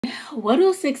What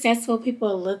do successful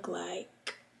people look like?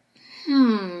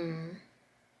 Do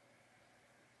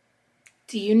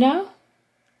you know?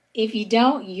 If you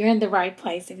don't, you're in the right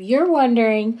place. If you're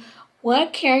wondering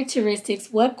what characteristics,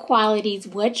 what qualities,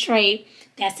 what trait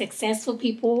that successful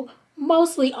people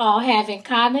mostly all have in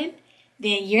common,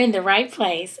 then you're in the right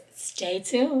place. Stay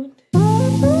tuned.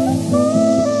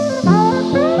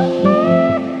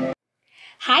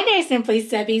 Hi there, Simpli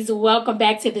Subbies. Welcome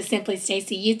back to the Simply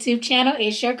Stacy YouTube channel.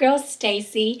 It's your girl,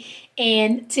 Stacy.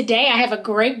 And today I have a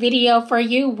great video for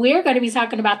you. We're going to be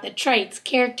talking about the traits,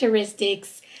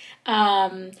 characteristics,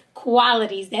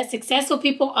 qualities that successful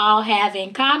people all have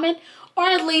in common, or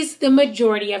at least the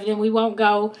majority of them. We won't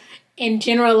go and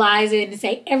generalize it and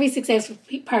say every successful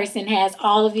person has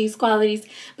all of these qualities,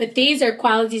 but these are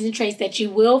qualities and traits that you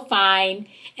will find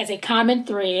as a common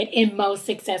thread in most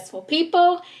successful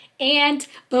people. And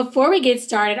before we get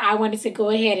started, I wanted to go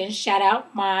ahead and shout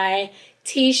out my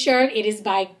t-shirt. It is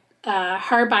by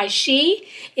Her by She.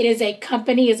 It is a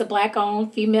company, it's a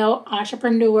Black-owned female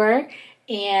entrepreneur.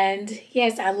 And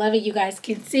yes, I love it. You guys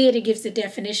can see it. It gives the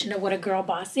definition of what a girl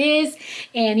boss is.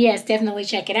 And yes, definitely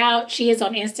check it out. She is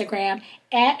on Instagram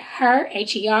at her,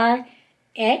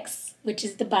 H-E-R-X, which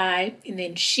is the by, and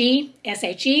then she,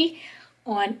 S-H-E,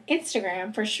 on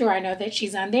Instagram for sure. I know that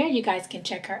she's on there. You guys can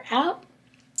check her out.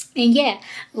 And yeah,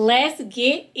 let's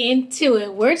get into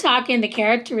it. We're talking the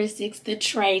characteristics, the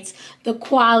traits, the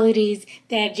qualities,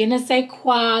 that je ne sais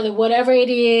quoi, the whatever it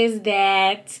is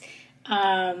that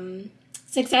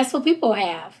successful people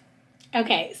have.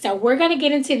 Okay, so we're going to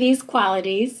get into these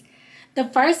qualities. The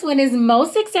first one is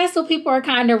most successful people are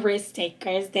kind of risk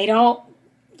takers. They don't,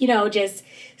 just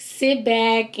sit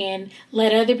back and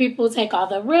let other people take all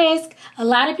the risk. A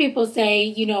lot of people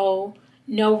say,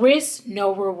 no risk,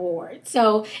 no reward.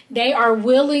 So they are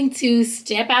willing to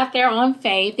step out there on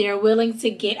faith. They're willing to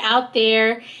get out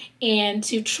there and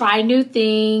to try new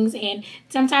things, and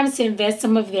sometimes to invest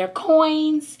some of their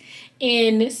coins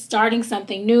in starting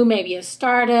something new, maybe a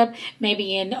startup,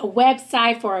 maybe in a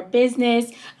website for a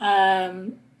business.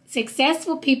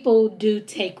 Successful people do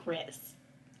take risks.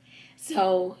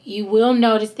 So you will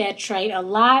notice that trait a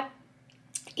lot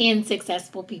in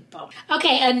successful people.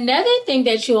 Okay, another thing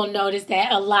that you'll notice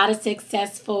that a lot of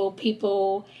successful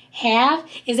people have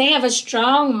is they have a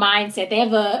strong mindset. They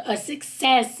have a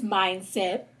success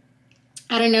mindset.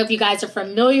 I don't know if you guys are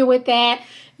familiar with that.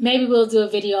 Maybe we'll do a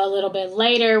video a little bit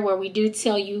later where we do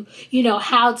tell you,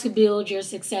 how to build your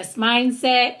success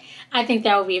mindset. I think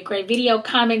that would be a great video.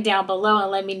 Comment down below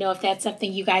and let me know if that's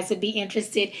something you guys would be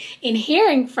interested in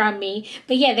hearing from me.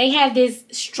 But yeah, they have this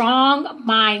strong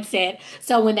mindset.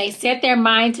 So when they set their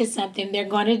mind to something, they're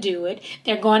going to do it.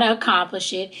 They're going to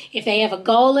accomplish it. If they have a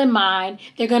goal in mind,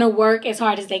 they're going to work as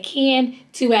hard as they can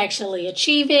to actually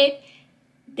achieve it.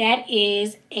 That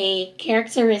is a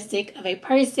characteristic of a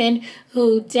person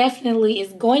who definitely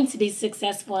is going to be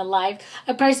successful in life.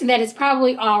 A person that is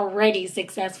probably already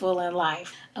successful in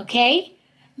life. Okay?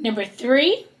 Number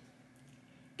 3,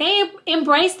 they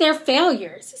embrace their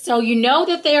failures. So you know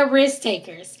that they are risk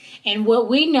takers. And what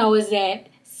we know is that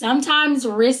sometimes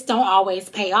risks don't always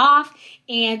pay off.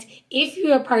 And if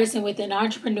you're a person with an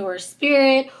entrepreneur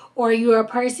spirit, or you're a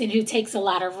person who takes a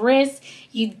lot of risks,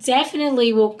 you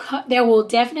definitely will. There will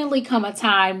definitely come a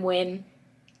time when,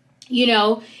 you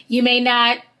may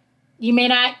not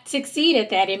succeed at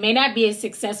that. It may not be a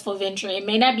successful venture. It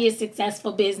may not be a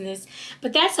successful business,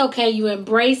 but that's okay. You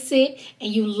embrace it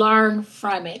and you learn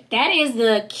from it. That is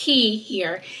the key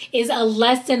here, is a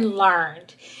lesson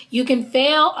learned. You can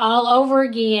fail all over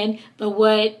again, but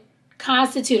what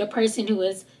constitutes a person who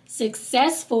is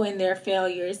successful in their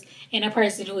failures and a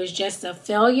person who is just a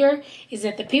failure is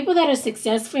that the people that are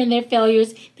successful in their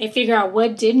failures, they figure out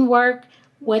what didn't work,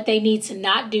 what they need to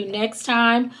not do next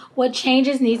time, what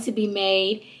changes need to be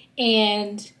made,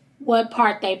 and what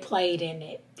part they played in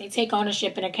it. They take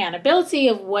ownership and accountability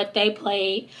of what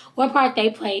part they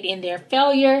played in their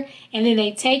failure, and then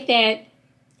they take that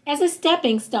as a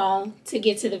stepping stone to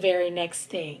get to the very next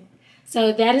thing.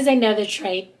 So that is another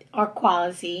trait or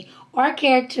quality or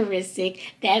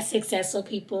characteristic that successful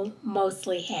people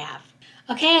mostly have.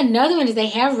 Okay, another one is they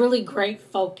have really great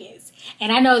focus.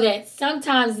 And I know that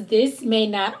sometimes this may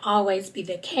not always be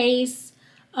the case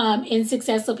in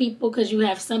successful people, because you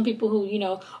have some people who,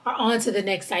 are on to the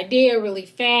next idea really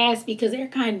fast because their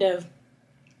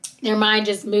mind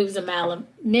just moves a mile a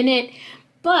minute.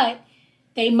 But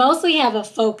they mostly have a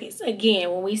focus.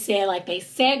 Again, when we say they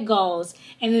set goals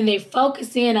and then they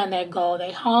focus in on that goal,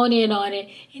 they hone in on it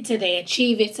until they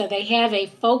achieve it. So they have a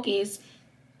focus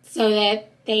so that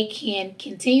they can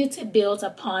continue to build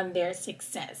upon their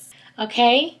success.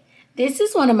 Okay? This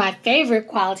is one of my favorite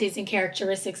qualities and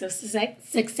characteristics of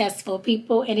successful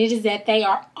people, and it is that they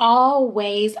are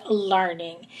always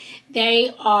learning.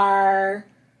 They are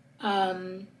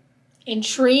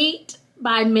intrigued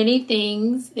by many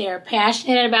things. They're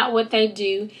passionate about what they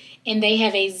do, and they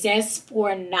have a zest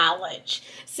for knowledge.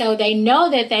 So they know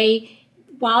that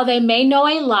while they may know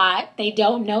a lot, they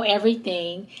don't know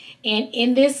everything. And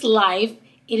in this life,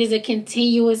 it is a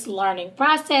continuous learning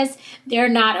process. They're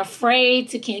not afraid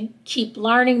to keep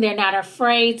learning. They're not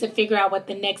afraid to figure out what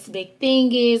the next big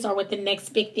thing is or what the next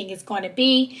big thing is going to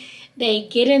be. They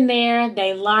get in there,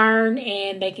 they learn,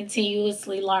 and they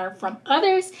continuously learn from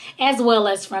others as well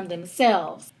as from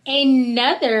themselves.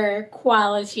 Another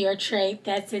quality or trait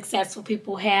that successful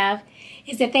people have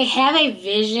is that they have a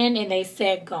vision and they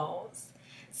set goals.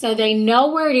 So they know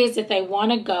where it is that they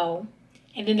want to go,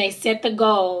 and then they set the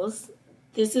goals.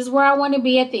 This is where I want to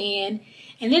be at the end.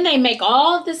 And then they make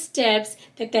all the steps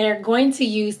that they are going to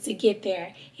use to get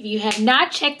there. If you have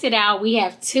not checked it out, we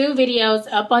have 2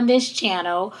 videos up on this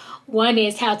channel. One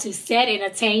is how to set and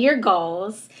attain your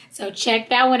goals. So check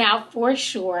that one out for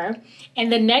sure.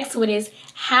 And the next one is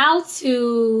how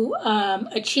to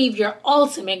achieve your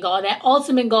ultimate goal, that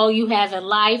ultimate goal you have in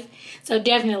life. So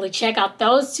definitely check out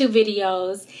those 2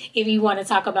 videos if you want to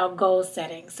talk about goal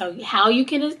setting. So how you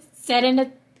can set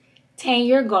and attain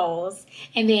your goals,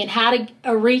 and then how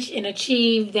to reach and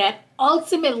achieve that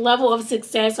ultimate level of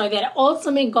success or that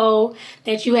ultimate goal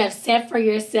that you have set for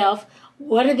yourself.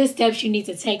 What are the steps you need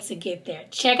to take to get there?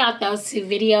 Check out those 2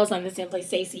 videos on the Simply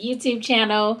Stacey YouTube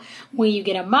channel when you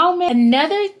get a moment.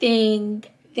 Another thing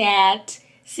that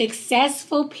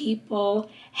successful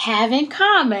people have in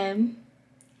common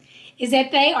is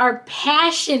that they are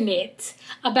passionate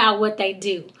about what they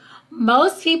do.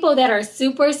 Most people that are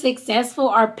super successful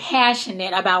are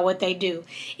passionate about what they do.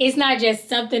 It's not just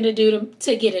something to do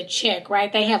to get a check,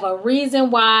 right? They have a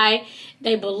reason why.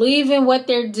 They believe in what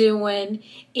they're doing.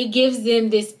 It gives them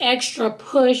this extra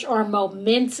push or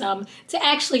momentum to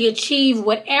actually achieve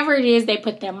whatever it is they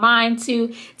put their mind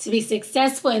to be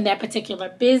successful in that particular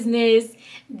business.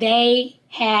 They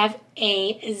have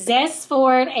a zest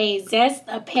for it,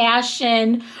 a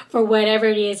passion for whatever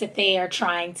it is that they are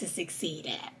trying to succeed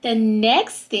at. The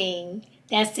next thing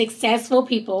that successful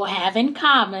people have in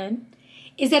common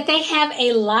is that they have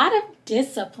a lot of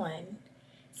discipline.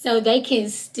 So they can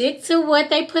stick to what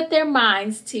they put their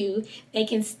minds to. They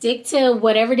can stick to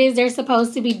whatever it is they're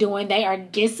supposed to be doing. They are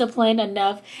disciplined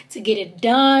enough to get it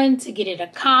done, to get it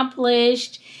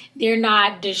accomplished. They're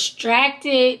not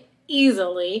distracted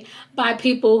easily by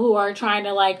people who are trying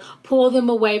to pull them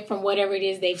away from whatever it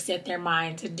is they've set their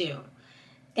mind to do.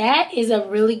 That is a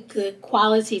really good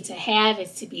quality to have,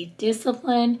 is to be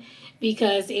disciplined,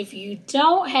 because if you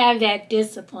don't have that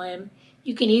discipline,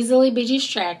 you can easily be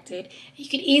distracted. You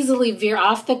can easily veer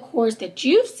off the course that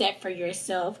you've set for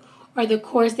yourself, or the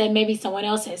course that maybe someone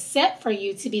else has set for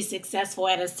you to be successful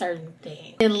at a certain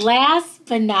thing. And last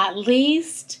but not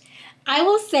least, I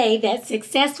will say that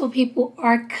successful people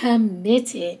are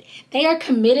committed. They are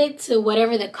committed to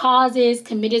whatever the cause is,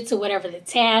 committed to whatever the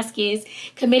task is,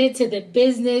 committed to the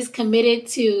business, committed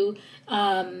to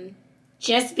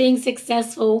just being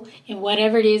successful in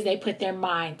whatever it is they put their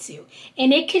mind to.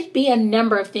 And it could be a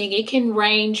number of things. It can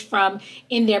range from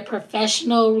in their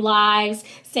professional lives.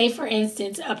 Say, for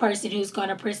instance, a person who's going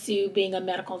to pursue being a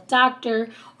medical doctor,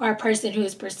 or a person who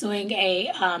is pursuing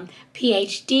a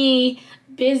PhD,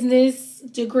 business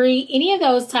degree, any of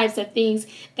those types of things.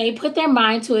 They put their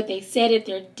mind to it. They set it.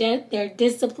 They're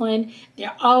disciplined.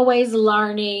 They're always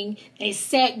learning. They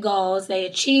set goals. They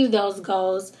achieve those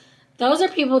goals. Those are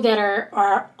people that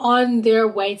are on their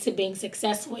way to being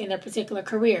successful in their particular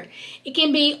career. It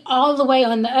can be all the way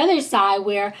on the other side,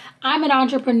 where I'm an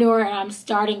entrepreneur and I'm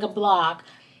starting a blog.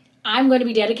 I'm going to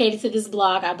be dedicated to this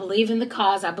blog. I believe in the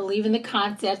cause. I believe in the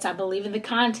concepts. I believe in the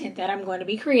content that I'm going to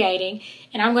be creating.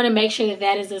 And I'm going to make sure that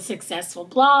that is a successful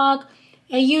blog,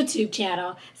 a YouTube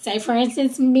channel. Say, for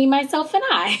instance, me, myself, and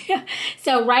I.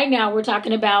 So right now we're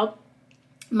talking about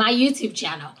my YouTube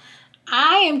channel.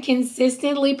 I am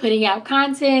consistently putting out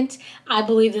content. I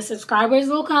believe the subscribers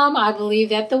will come. I believe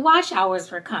that the watch hours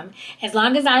will come. As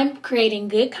long as I'm creating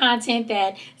good content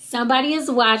that somebody is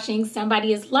watching,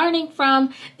 somebody is learning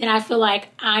from, then I feel like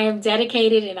I am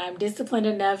dedicated and I'm disciplined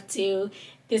enough to.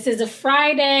 This is a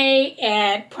Friday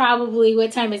at probably,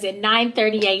 what time is it?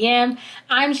 9:30 a.m.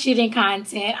 I'm shooting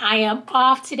content. I am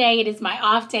off today. It is my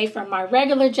off day from my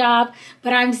regular job,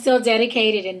 but I'm still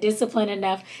dedicated and disciplined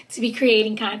enough to be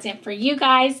creating content for you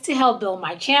guys to help build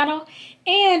my channel.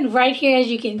 And right here, as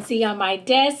you can see on my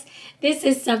desk, this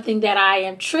is something that I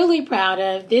am truly proud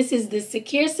of. This is the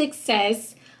Secure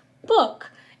Success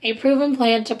book. a proven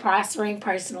plan to prospering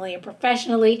personally and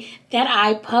professionally that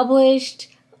I published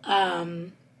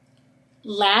late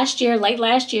last year,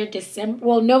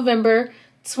 November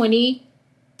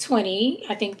 2020.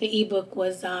 I think the ebook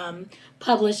was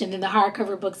published, and then the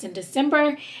hardcover books in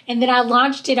December. And then I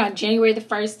launched it on January the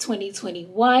 1st,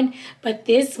 2021. But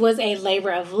this was a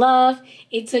labor of love.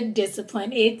 It took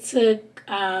discipline. It took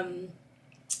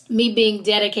me being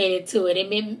dedicated to it. It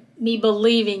meant me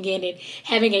believing in it,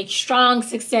 having a strong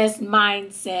success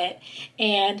mindset,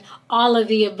 and all of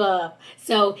the above.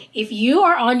 So if you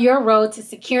are on your road to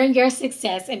securing your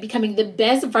success and becoming the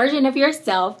best version of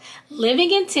yourself, living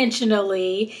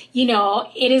intentionally,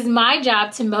 it is my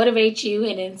job to motivate you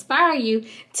and inspire you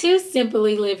to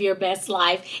simply live your best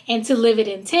life and to live it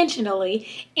intentionally.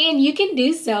 And you can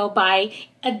do so by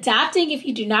adopting, if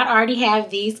you do not already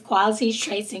have these qualities,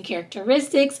 traits, and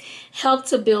characteristics, help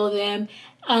to build them.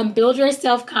 Build your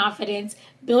self-confidence,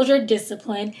 build your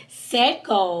discipline, set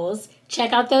goals.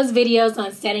 Check out those videos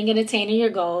on setting and attaining your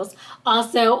goals.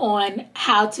 Also on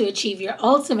how to achieve your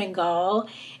ultimate goal.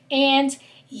 And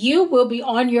you will be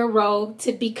on your road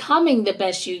to becoming the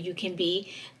best you can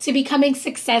be, to becoming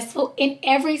successful in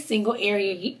every single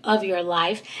area of your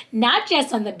life, not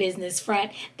just on the business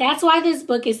front. That's why this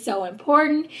book is so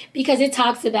important, because it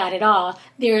talks about it all.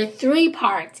 There are 3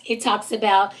 parts. It talks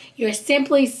about your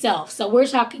Simpli self. So we're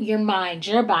talking your mind,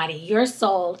 your body, your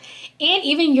soul, and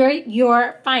even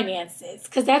your finances,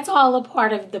 because that's all a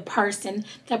part of the person,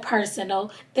 the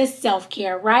personal, the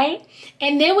self-care, right?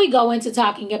 And then we go into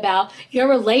talking about your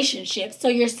relationships. So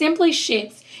your Simpli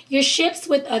ships, your ships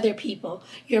with other people,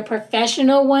 your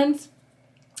professional ones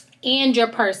and your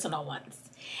personal ones.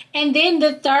 And then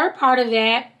the third part of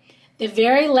that, the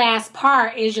very last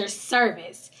part, is your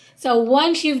service. So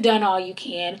once you've done all you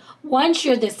can, once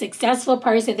you're the successful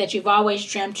person that you've always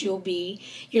dreamt you'll be,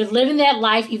 you're living that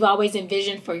life you've always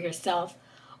envisioned for yourself,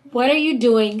 what are you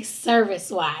doing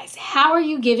service-wise? How are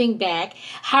you giving back?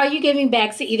 How are you giving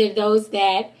back to either those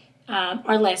that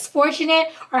are less fortunate,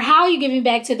 or how are you giving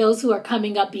back to those who are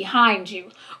coming up behind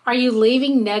you? Are you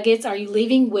leaving nuggets? Are you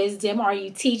leaving wisdom? Are you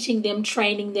teaching them,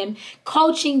 training them,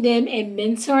 coaching them, and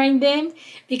mentoring them?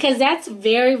 Because that's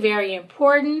very, very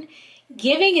important.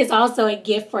 Giving is also a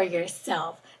gift for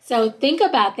yourself. So think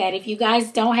about that. If you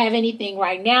guys don't have anything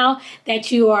right now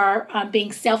that you are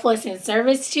being selfless in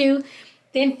service to,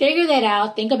 then figure that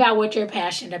out. Think about what you're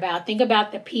passionate about. Think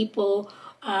about the people,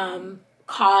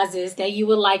 causes that you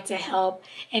would like to help.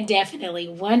 And definitely,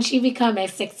 once you become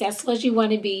as successful as you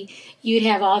want to be, you'd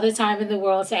have all the time in the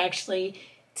world to actually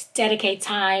dedicate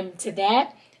time to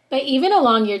that. But even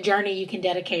along your journey, you can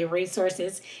dedicate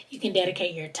resources. You can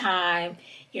dedicate your time,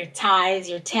 your ties,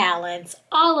 your talents,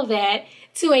 all of that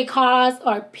to a cause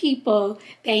or people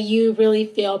that you really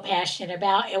feel passionate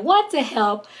about and want to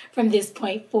help from this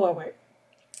point forward.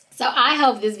 So I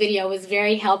hope this video was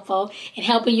very helpful in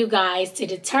helping you guys to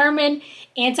determine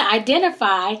and to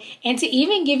identify and to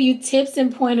even give you tips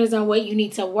and pointers on what you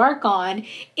need to work on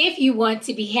if you want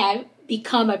to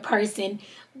become a person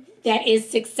that is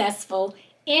successful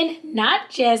in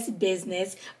not just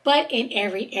business, but in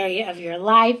every area of your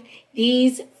life.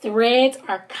 These threads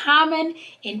are common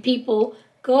in people.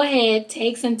 Go ahead,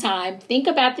 take some time. Think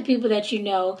about the people that you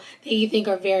know that you think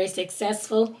are very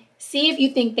successful. See if you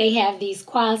think they have these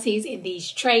qualities and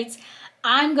these traits.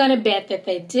 I'm going to bet that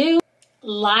they do.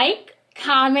 Like,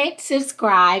 comment,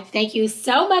 subscribe. Thank you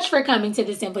so much for coming to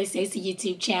the Simply Stacey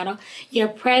YouTube channel. Your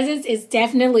presence is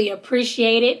definitely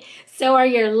appreciated. So are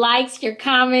your likes, your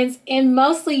comments, and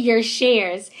mostly your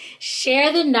shares.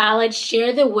 Share the knowledge,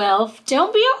 share the wealth.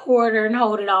 Don't be a hoarder and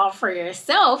hold it all for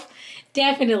yourself.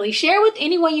 Definitely share with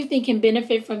anyone you think can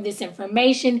benefit from this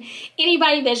information.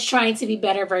 Anybody that's trying to be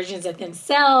better versions of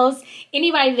themselves.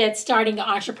 Anybody that's starting an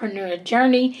entrepreneurial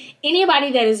journey.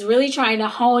 Anybody that is really trying to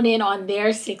hone in on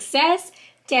their success.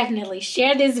 Definitely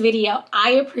share this video.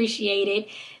 I appreciate it.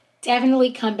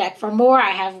 Definitely come back for more.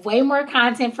 I have way more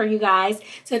content for you guys.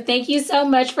 So thank you so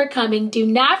much for coming. Do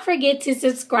not forget to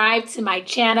subscribe to my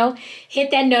channel. Hit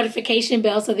that notification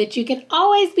bell so that you can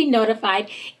always be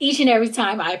notified each and every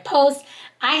time I post.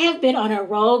 I have been on a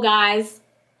roll, guys.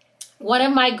 One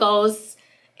of my goals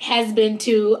has been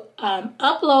to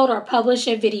upload or publish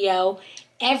a video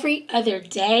every other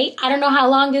day. I don't know how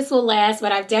long this will last,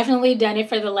 but I've definitely done it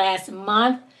for the last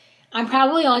month. I'm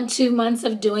probably on 2 months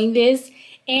of doing this.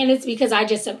 And it's because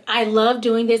I love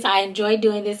doing this. I enjoy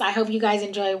doing this. I hope you guys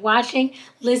enjoy watching,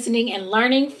 listening, and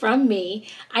learning from me.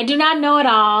 I do not know it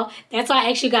all. That's why I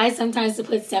ask you guys sometimes to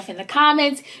put stuff in the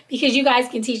comments, because you guys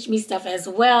can teach me stuff as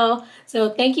well.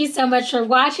 So thank you so much for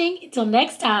watching. Until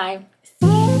next time.